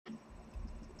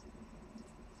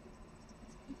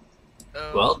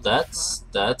Well, Oh,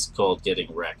 fuck. that's called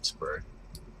getting wrecked, bro.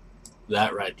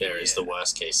 That right there is the Yeah.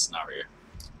 worst case scenario.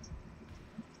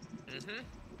 Mm-hmm.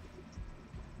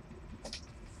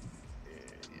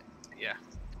 Yeah.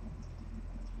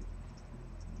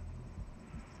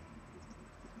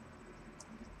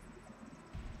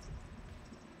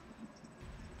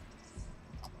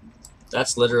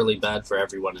 That's literally bad for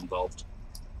everyone involved.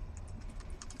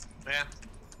 Yeah.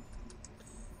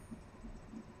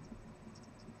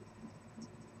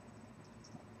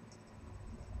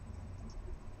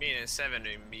 Being a 7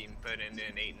 and being put into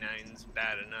an 8-9's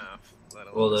bad enough, let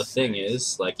Well, alone a the thing 6.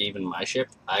 is, like, even my ship,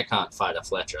 I can't fight a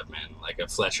Fletcher, man. Like, a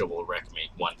Fletcher will wreck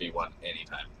me 1v1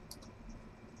 anytime.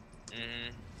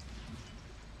 Mm-hmm.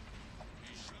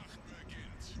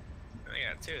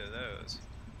 I got 2 of those.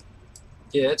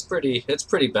 Yeah, it's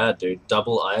pretty bad, dude.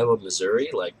 Double Iowa, Missouri,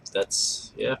 like,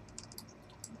 that's, yeah.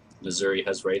 Missouri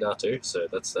has radar too, so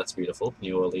that's beautiful.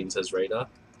 New Orleans has radar.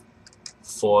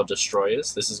 4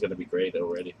 destroyers. This is going to be great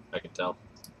already, I can tell.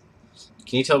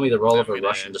 Can you tell me the role of I'm a gonna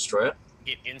Russian destroyer?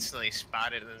 get instantly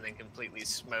spotted and then completely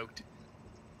smoked.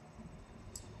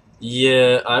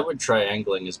 Yeah, I would try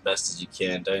angling as best as you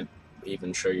can. Don't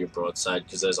even show your broadside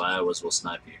because those Iowas will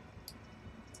snipe you.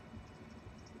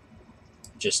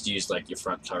 Just use like your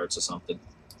front turrets or something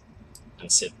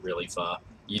and sit really far.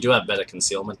 You do have better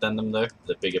concealment than them though.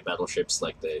 The bigger battleships,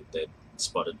 like they're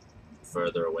spotted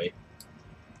further away.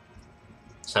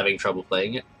 Just having trouble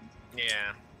playing it.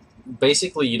 Yeah.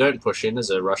 Basically, you don't push in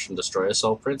as a Russian destroyer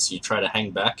Soul Prince. You try to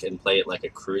hang back and play it like a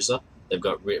cruiser. They've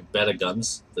got better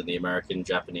guns than the American,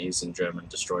 Japanese, and German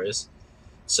destroyers.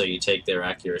 So you take their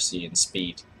accuracy and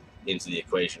speed into the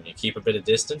equation. You keep a bit of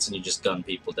distance and you just gun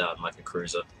people down like a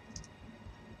cruiser.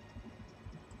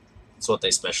 It's what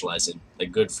they specialize in. They're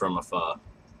good from afar.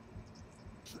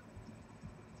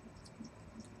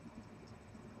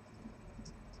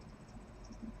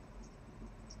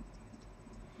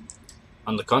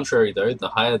 On the contrary, though, the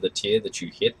higher the tier that you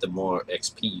hit, the more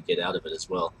XP you get out of it as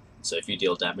well. So if you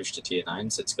deal damage to tier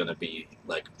 9s, it's going to be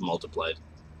like multiplied.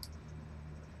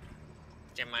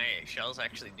 Can my shells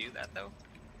actually do that though?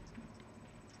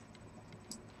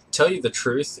 Tell you the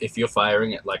truth, if you're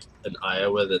firing at like an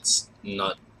Iowa that's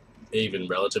not even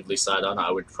relatively side on,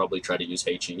 I would probably try to use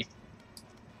HE.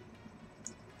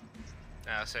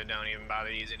 So don't even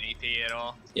bother using AP at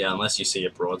all. Yeah, unless you see a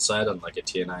broadside on like a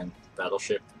tier 9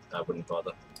 battleship, I wouldn't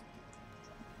bother.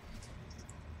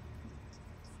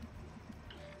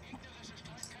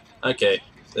 Okay,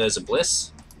 there's a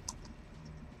Bliss.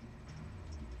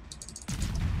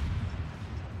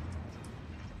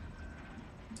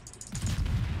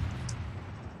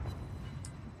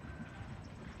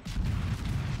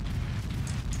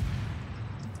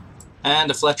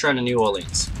 And a Fletcher and a New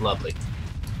Orleans. Lovely.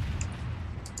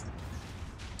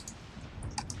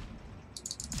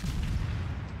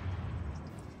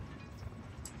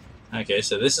 Okay,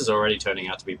 so this is already turning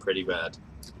out to be pretty bad.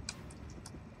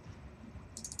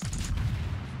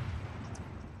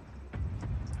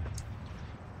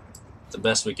 The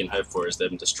best we can hope for is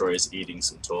them destroyers eating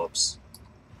some torps.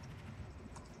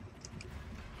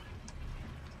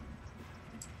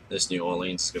 This New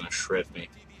Orleans is going to shred me.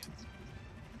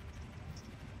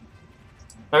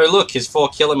 Oh, look, he's 4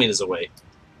 kilometers away.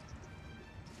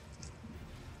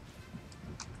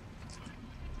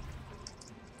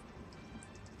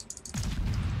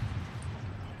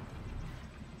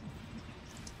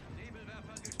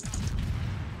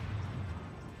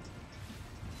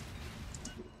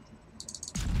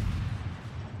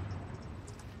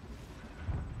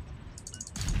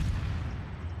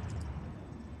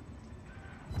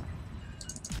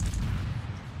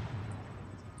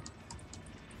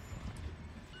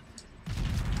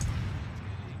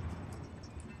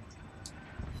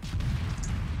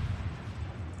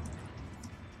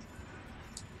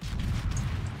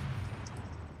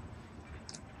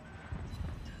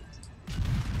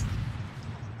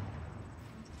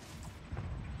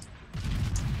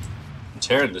 I'm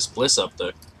tearing this Bliss up,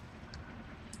 though.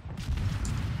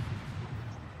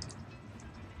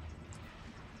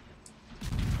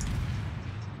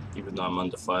 Even though I'm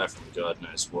under fire from God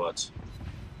knows what.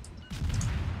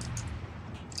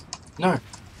 No!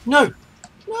 No!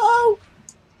 No!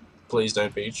 Please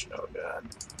don't beach. Oh, God.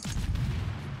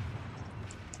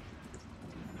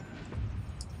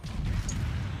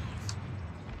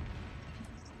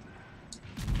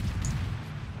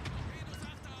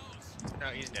 No,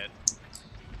 he's dead.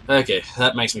 Okay,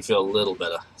 that makes me feel a little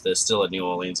better. There's still a New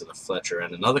Orleans and a Fletcher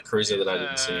and another cruiser that I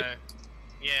didn't see.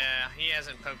 Yeah, he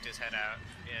hasn't poked his head out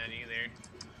yet either.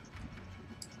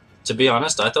 To be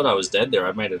honest, I thought I was dead there.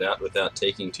 I made it out without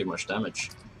taking too much damage.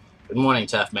 Good morning,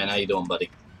 Taff man. How you doing, buddy?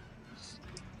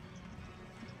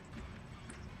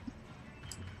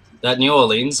 That New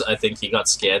Orleans, I think he got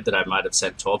scared that I might have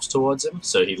sent torps towards him,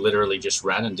 so he literally just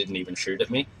ran and didn't even shoot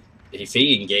at me. If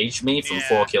he engaged me from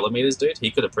 4 kilometers, dude, he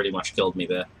could have pretty much killed me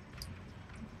there.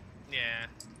 Yeah.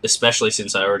 Especially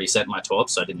since I already sent my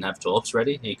torps, so I didn't have torps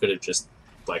ready. He could have just,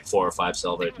 like, 4 or 5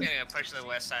 salvoed me. I'm gonna push to the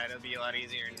west side. It'll be a lot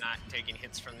easier not taking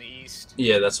hits from the east.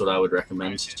 Yeah, that's what I would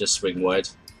recommend. Just swing wide.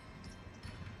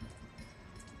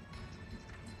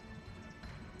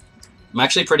 I'm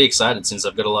actually pretty excited since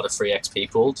I've got a lot of free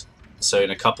XP pulled. So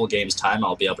in a couple games' time,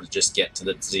 I'll be able to just get to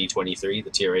the Z-23, the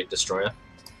Tier 8 destroyer.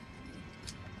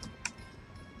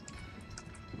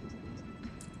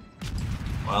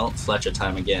 Well, Fletcher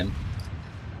time again.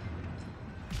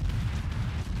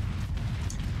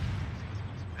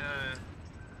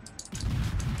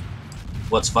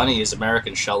 What's funny is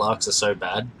American shell arcs are so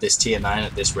bad, this Tier 9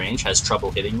 at this range has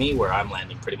trouble hitting me where I'm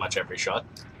landing pretty much every shot.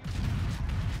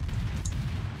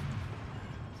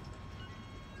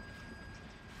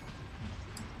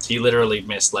 He literally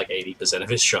missed like 80% of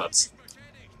his shots.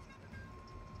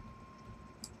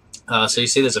 So you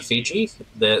see there's a Fiji?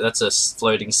 That's a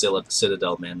floating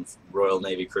Citadel, man. Royal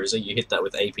Navy cruiser. You hit that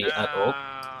with AP at all?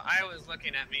 I was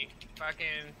looking at me.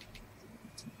 Fucking...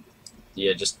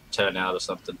 Yeah, just turn out or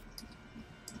something.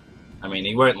 I mean,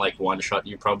 he won't like one-shot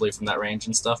you probably from that range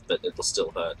and stuff, but it'll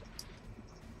still hurt.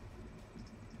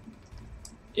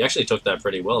 He actually took that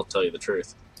pretty well, to tell you the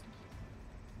truth.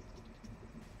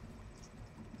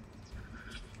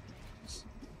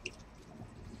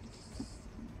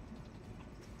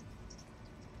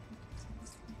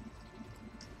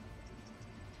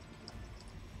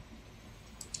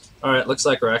 Alright, looks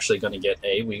like we're actually going to get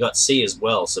A. We got C as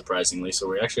well, surprisingly, so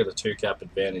we actually got a 2-cap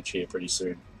advantage here pretty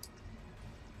soon.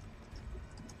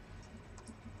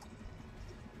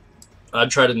 I'd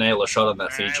try to nail a shot on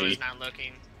that Fiji. I was not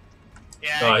looking.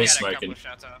 Yeah, oh, he's smoking.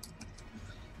 Shots off.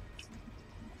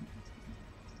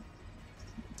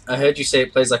 I heard you say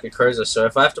it plays like a cruiser, so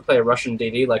if I have to play a Russian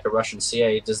DD like a Russian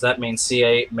CA, does that mean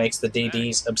CA makes the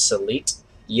DDs obsolete?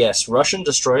 Yes, Russian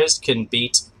destroyers can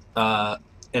beat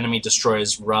enemy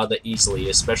destroyers rather easily,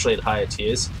 especially at higher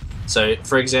tiers. So,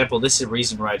 for example, this is a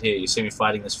reason right here. You see me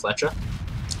fighting this Fletcher?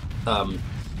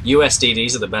 US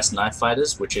DDs are the best knife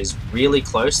fighters, which is really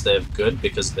close. They're good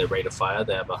because of their rate of fire.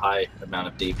 They have a high amount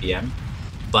of DPM,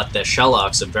 but their shell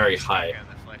arcs are very high.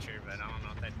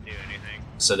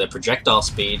 So their projectile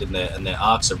speed and their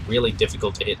arcs are really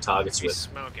difficult to hit targets with.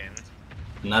 Smoking.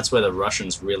 And that's where the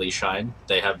Russians really shine.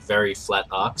 They have very flat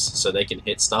arcs, so they can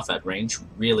hit stuff at range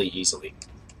really easily.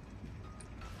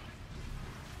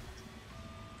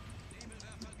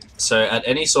 So at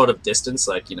any sort of distance,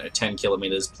 like, 10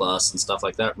 kilometers plus and stuff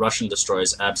like that, Russian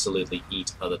destroyers absolutely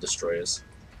eat other destroyers.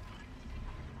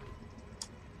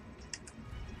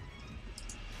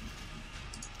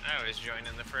 I was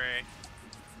joining the fray.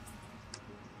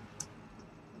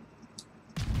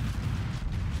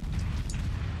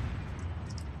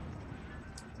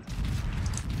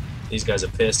 These guys are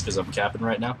pissed because I'm capping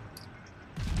right now.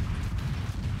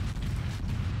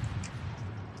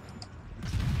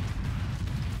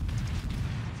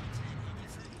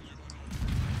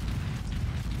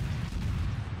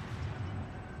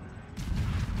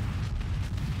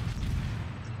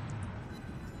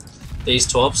 These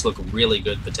torps look really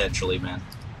good potentially, man.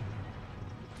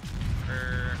 For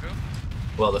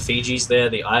who? Well, the Fiji's there,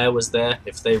 the Iowa's there.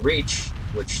 If they reach,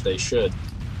 which they should,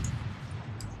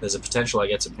 there's a potential I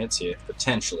get some hits here.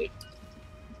 Potentially.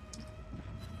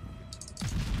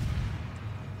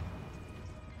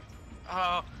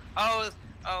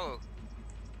 Oh.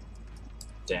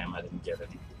 Damn, I didn't get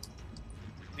any.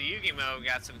 The Yugimo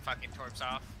got some fucking torps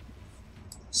off.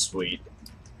 Sweet.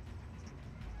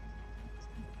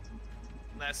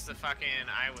 That's the fucking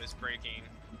I was breaking.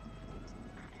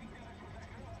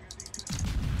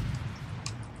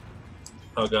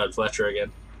 Oh god, Fletcher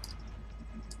again.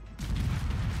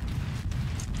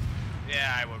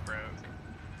 Yeah, I broke.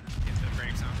 Get the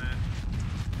brakes on that.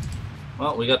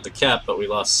 Well, we got the cap, but we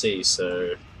lost C,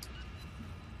 so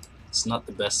it's not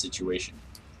the best situation.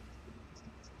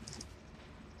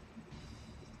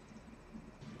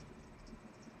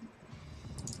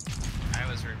 I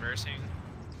was reversing.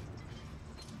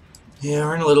 Yeah,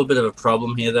 we're in a little bit of a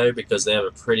problem here, though, because they have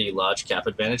a pretty large cap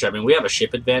advantage. I mean, we have a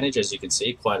ship advantage, as you can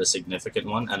see, quite a significant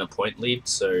one, and a point lead,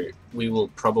 so we will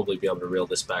probably be able to reel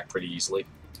this back pretty easily.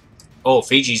 Oh,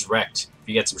 Fiji's wrecked. If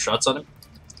you get some shots on him.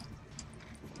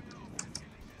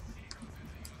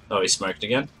 Oh, he smoked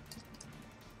again.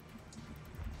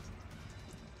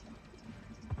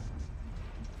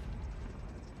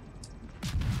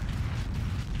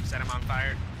 Set him on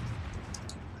fire.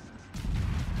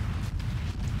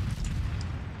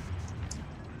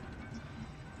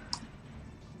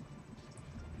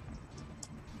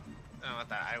 what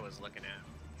that I was looking at.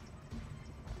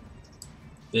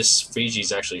 This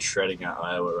Fiji's actually shredding out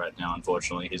Iowa right now,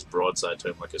 unfortunately. He's broadside to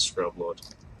him like a scrub lord.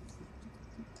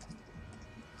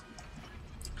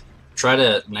 Try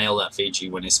to nail that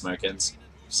Fiji when his smoke ends,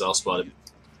 because I'll spot him.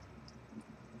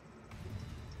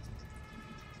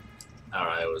 Our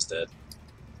Iowa's dead.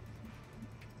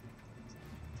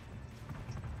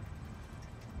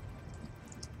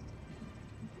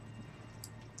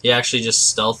 He actually just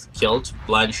stealth killed,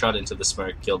 blind shot into the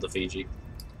smoke, killed the Fiji.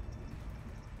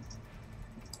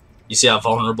 You see how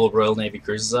vulnerable Royal Navy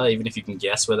cruisers are? Even if you can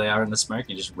guess where they are in the smoke,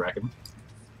 you just wreck them.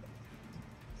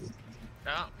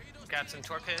 Oh, got some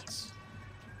torp hits.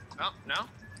 Oh, no.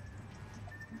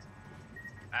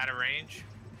 Out of range,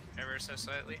 ever so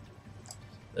slightly.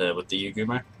 With the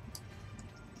Yugumo?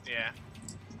 Yeah.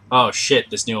 Oh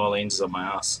shit, this New Orleans is on my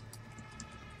ass.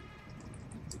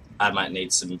 I might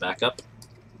need some backup.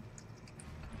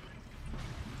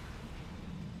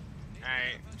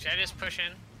 Alright, should I just push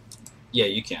in? Yeah,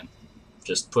 you can.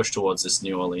 Just push towards this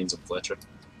New Orleans and Fletcher.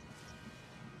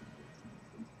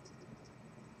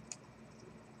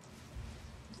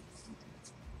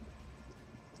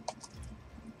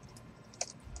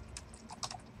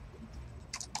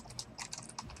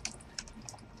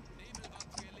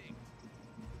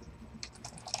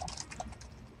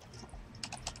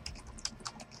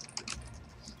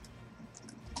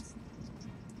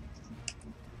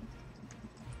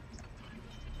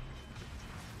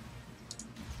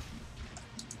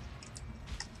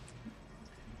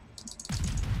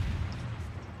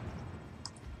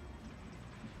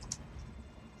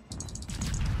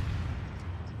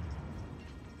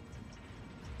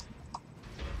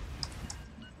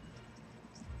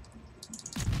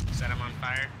 Set him on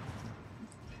fire.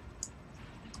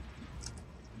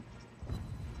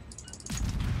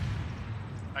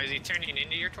 Oh, is he turning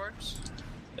into your torps?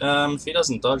 If he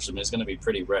doesn't dodge them, he's going to be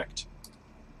pretty wrecked.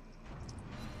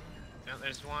 No,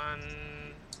 there's one.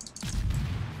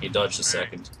 He dodged a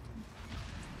second.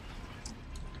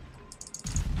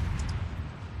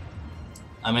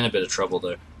 I'm in a bit of trouble,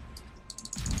 though.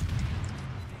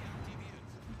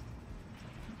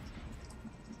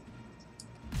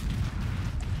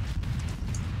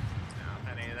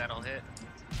 That'll hit.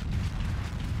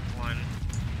 One.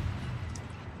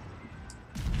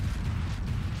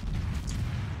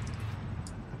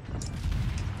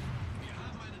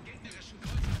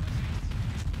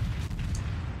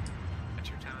 That's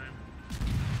your time.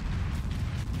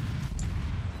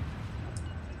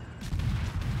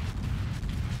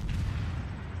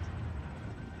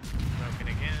 Broken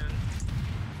again.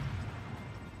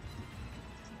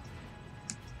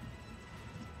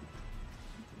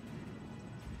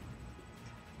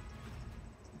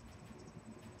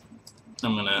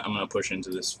 I'm gonna push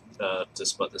into this to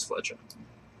spot this Fletcher.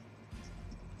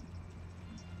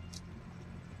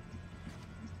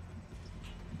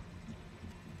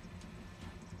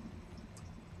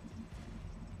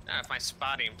 If my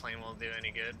spotting plane will do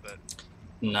any good, but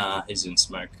Nah, he's in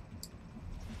smoke.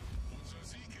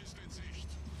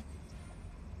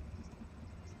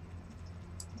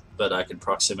 But I can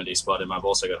proximity spot him. I've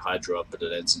also got Hydro up, but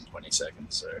it ends in 20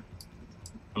 seconds, so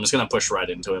I'm just gonna push right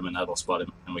into him and that'll spot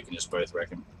him, and we can just both wreck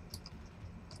him.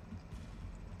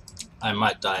 I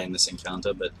might die in this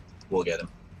encounter, but we'll get him.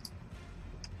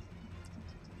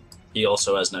 He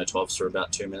also has no torps for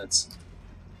about 2 minutes.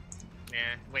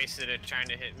 yeah, wasted it trying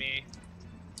to hit me.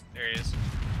 There he is.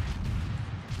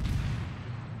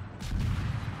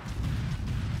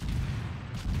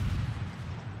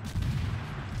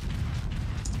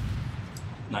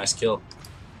 Nice kill.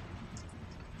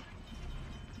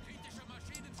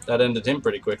 That ended him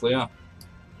pretty quickly, huh?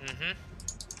 Mm-hmm.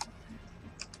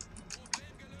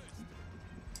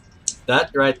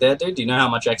 That right there, dude, do you know how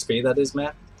much XP that is,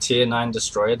 Matt? Tier 9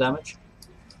 destroyer damage?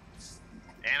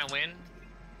 And a win.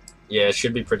 Yeah, it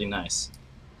should be pretty nice.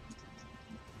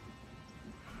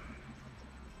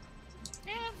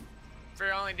 Yeah.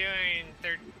 For only doing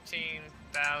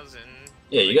 13,000.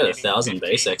 Yeah, you got 1,000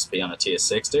 base XP on a tier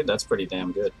 6, dude. That's pretty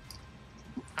damn good.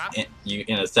 Huh?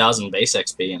 In 1,000 base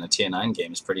XP in a tier 9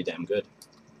 game is pretty damn good.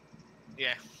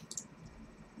 Yeah.